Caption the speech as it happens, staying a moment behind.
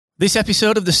This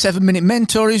episode of the 7 Minute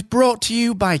Mentor is brought to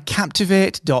you by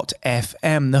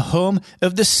Captivate.fm, the home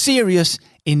of the serious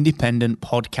independent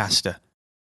podcaster.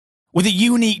 With a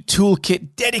unique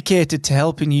toolkit dedicated to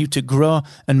helping you to grow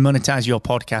and monetize your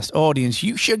podcast audience,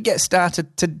 you should get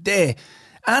started today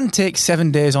and take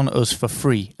 7 days on us for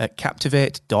free at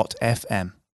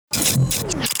Captivate.fm.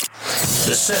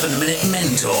 The 7 Minute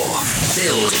Mentor.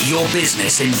 Build your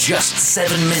business in just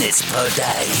 7 minutes per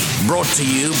day. Brought to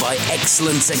you by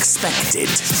Excellence Expected,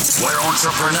 where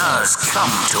entrepreneurs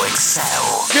come to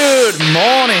excel. Good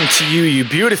morning to you, you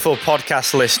beautiful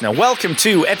podcast listener. Welcome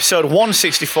to episode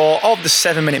 164 of the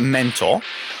 7 Minute Mentor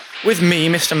with me,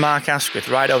 Mr. Mark Asquith,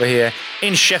 right over here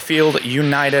in Sheffield,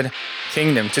 United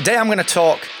Kingdom. Today I'm going to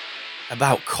talk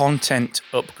about content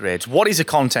upgrades. What is a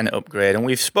content upgrade? And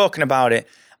we've spoken about it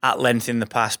at length in the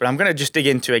past, but I'm going to just dig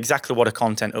into exactly what a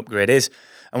content upgrade is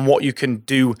and what you can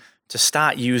do to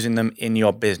start using them in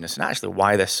your business and actually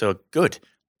why they're so good.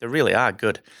 They really are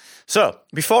good. So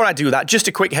before I do that, just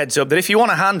a quick heads up that if you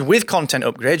want a hand with content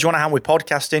upgrades, you want a hand with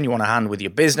podcasting, you want a hand with your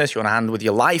business, you want a hand with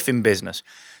your life in business,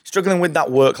 struggling with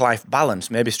that work-life balance,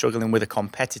 maybe struggling with a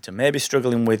competitor, maybe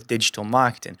struggling with digital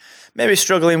marketing, maybe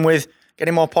struggling with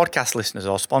getting more podcast listeners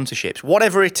or sponsorships,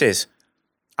 whatever it is,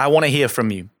 I want to hear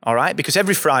from you, all right? Because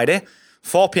every Friday,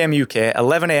 4 p.m. UK,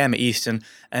 11 a.m. Eastern,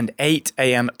 and 8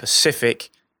 a.m.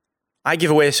 Pacific, I give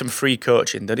away some free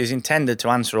coaching that is intended to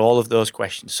answer all of those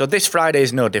questions. So this Friday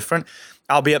is no different.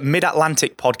 I'll be at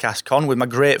Mid-Atlantic Podcast Con with my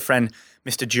great friend,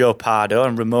 Mr. Joe Pardo,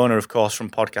 and Ramona, of course, from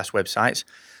Podcast Websites.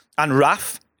 And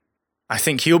Raf, I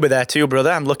think he'll be there too, brother.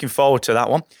 I'm looking forward to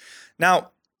that one. Now,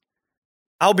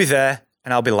 I'll be there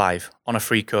and I'll be live on a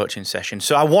free coaching session.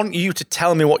 So I want you to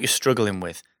tell me what you're struggling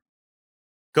with.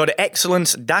 Go to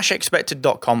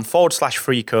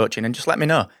excellence-expected.com/free coaching and just let me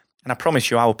know. And I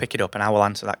promise you I will pick it up and I will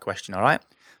answer that question, all right?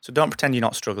 So don't pretend you're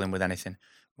not struggling with anything.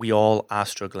 We all are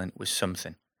struggling with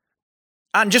something.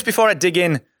 And just before I dig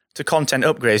in to content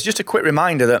upgrades, just a quick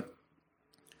reminder that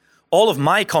all of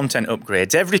my content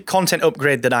upgrades, every content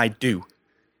upgrade that I do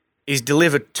is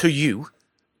delivered to you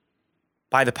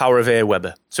by the power of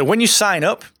Aweber. So when you sign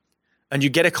up and you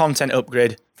get a content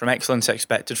upgrade from Excellence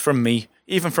Expected, from me,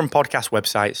 even from Podcast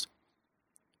Websites,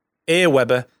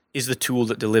 Aweber is the tool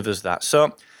that delivers that.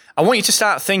 So I want you to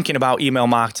start thinking about email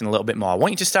marketing a little bit more. I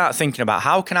want you to start thinking about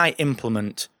how can I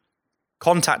implement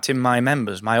contacting my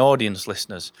members, my audience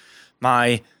listeners,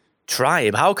 my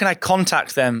tribe? How can I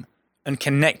contact them and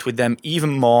connect with them even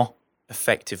more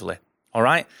effectively? All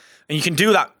right? And you can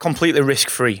do that completely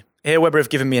risk-free. Aweber have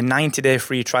given me a 90-day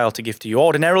free trial to give to you.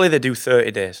 Ordinarily, they do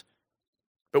 30 days.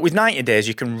 But with 90 days,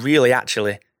 you can really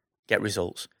actually get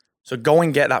results. So go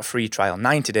and get that free trial,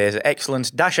 90 days at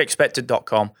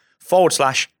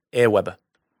excellence-expected.com/Aweber.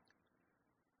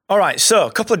 All right, so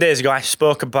a couple of days ago, I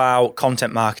spoke about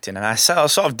content marketing, and I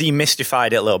sort of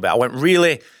demystified it a little bit. I went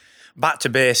really back to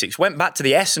basics, went back to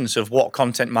the essence of what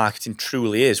content marketing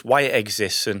truly is, why it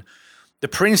exists, and the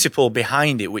principle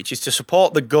behind it, which is to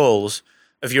support the goals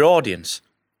of your audience.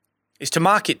 It's to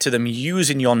market to them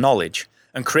using your knowledge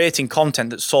and creating content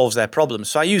that solves their problems.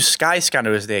 So I use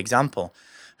Skyscanner as the example,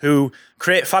 who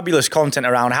create fabulous content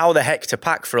around how the heck to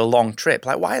pack for a long trip.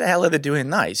 Like, why the hell are they doing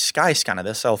that? It's Skyscanner,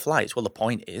 they sell flights. Well, the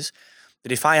point is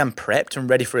that if I am prepped and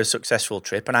ready for a successful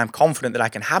trip and I'm confident that I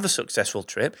can have a successful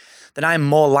trip, then I'm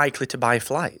more likely to buy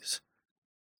flights.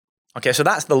 Okay, so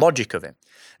that's the logic of it.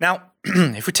 Now,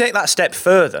 if we take that step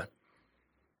further,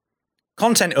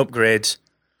 content upgrades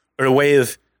are a way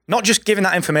of not just giving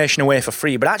that information away for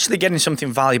free, but actually getting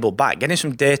something valuable back, getting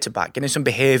some data back, getting some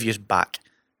behaviors back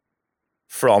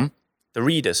from the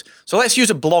readers. So let's use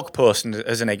a blog post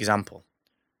as an example.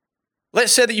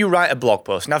 Let's say that you write a blog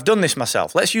post, and I've done this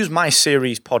myself. Let's use my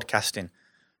series podcasting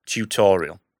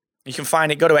tutorial. You can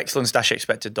find it, go to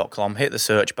excellence-expected.com, hit the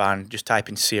search bar and just type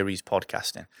in series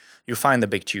podcasting. You'll find the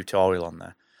big tutorial on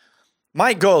there.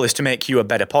 My goal is to make you a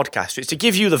better podcaster. It's to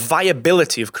give you the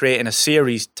viability of creating a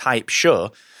series type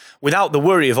show without the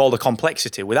worry of all the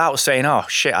complexity, without saying, oh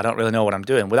shit, I don't really know what I'm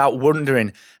doing, without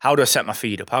wondering, how do I set my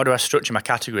feed up? How do I structure my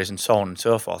categories and so on and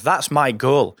so forth? That's my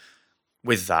goal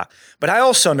with that. But I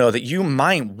also know that you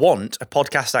might want a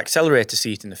podcast accelerator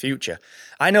seat in the future.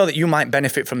 I know that you might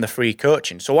benefit from the free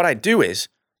coaching. So what I do is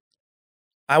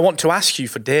I want to ask you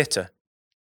for data.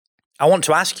 I want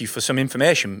to ask you for some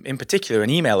information, in particular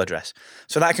an email address,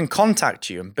 so that I can contact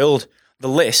you and build the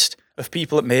list of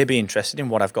people that may be interested in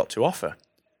what I've got to offer.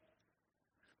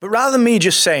 But rather than me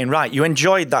just saying, right, you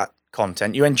enjoyed that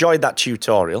content, you enjoyed that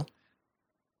tutorial,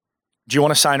 do you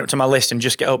want to sign up to my list and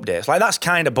just get updates? Like, that's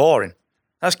kind of boring.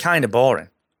 That's kind of boring.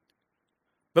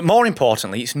 But more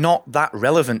importantly, it's not that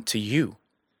relevant to you.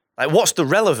 Like, what's the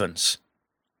relevance?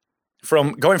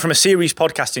 from going from a series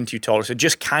podcasting tutorial to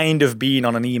just kind of being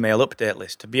on an email update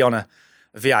list, to be on a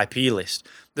VIP list.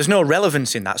 There's no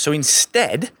relevance in that. So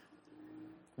instead,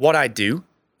 what I do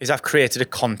is I've created a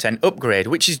content upgrade,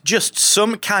 which is just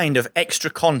some kind of extra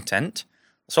content.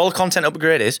 That's all a content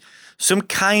upgrade is. Some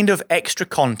kind of extra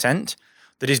content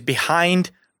that is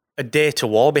behind a data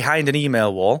wall, behind an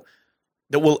email wall,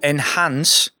 that will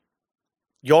enhance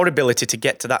your ability to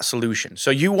get to that solution.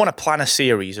 So you want to plan a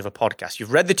series of a podcast.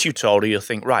 You've read the tutorial, you'll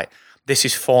think, right, this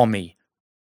is for me.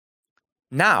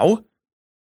 Now,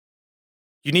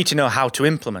 you need to know how to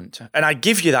implement. And I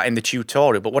give you that in the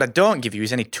tutorial, but what I don't give you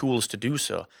is any tools to do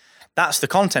so. That's the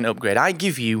content upgrade. I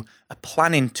give you a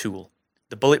planning tool,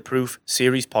 the Bulletproof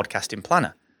Series Podcasting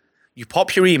Planner. You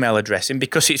pop your email address in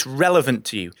because it's relevant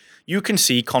to you. You can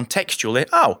see contextually,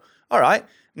 oh, all right,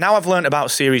 now I've learned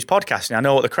about series podcasting. I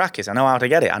know what the crack is. I know how to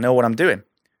get it. I know what I'm doing.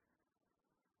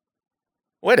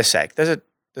 Wait a sec. There's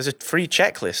a free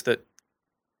checklist that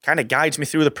kind of guides me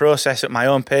through the process at my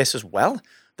own pace as well,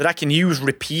 that I can use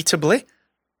repeatably,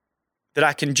 that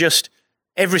I can just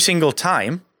every single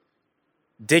time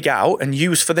dig out and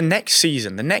use for the next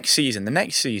season, the next season, the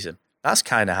next season. That's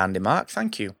kind of handy, Mark.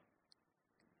 Thank you.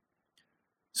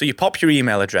 So you pop your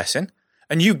email address in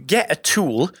and you get a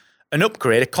tool, an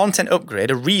upgrade, a content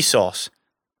upgrade, a resource,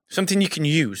 something you can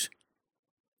use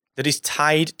that is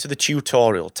tied to the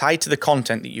tutorial, tied to the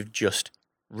content that you've just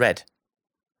read.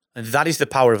 And that is the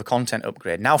power of a content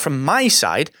upgrade. Now, from my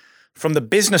side, from the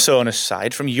business owner's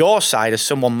side, from your side as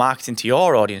someone marketing to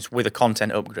your audience with a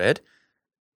content upgrade,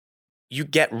 you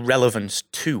get relevance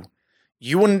too.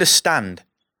 You understand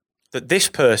that this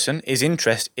person is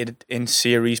interested in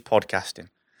series podcasting,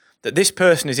 that this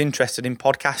person is interested in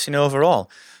podcasting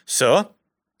overall. So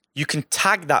you can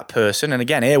tag that person, and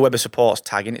again, Aweber supports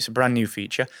tagging. It's a brand new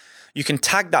feature. You can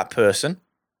tag that person,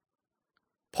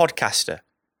 podcaster.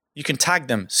 You can tag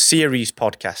them, series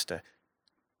podcaster.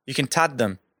 You can tag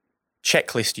them,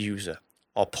 checklist user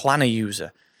or planner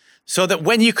user, so that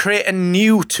when you create a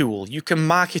new tool, you can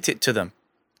market it to them.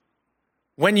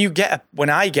 When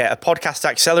I get a podcast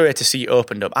accelerator seat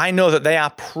opened up, I know that they are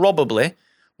probably,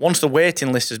 once the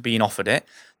waiting list has been offered it,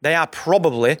 they are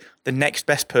probably the next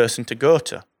best person to go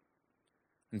to.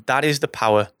 And that is the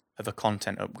power of a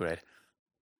content upgrade.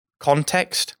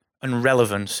 Context and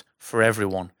relevance for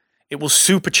everyone. It will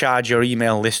supercharge your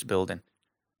email list building.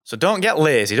 So don't get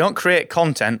lazy. Don't create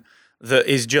content that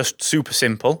is just super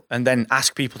simple and then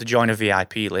ask people to join a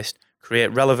VIP list. Create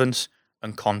relevance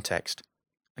and context.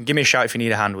 And give me a shout if you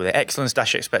need a hand with it.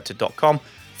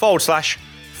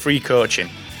 excellence-expected.com/free coaching.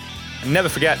 And never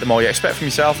forget, the more you expect from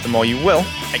yourself, the more you will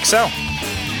excel.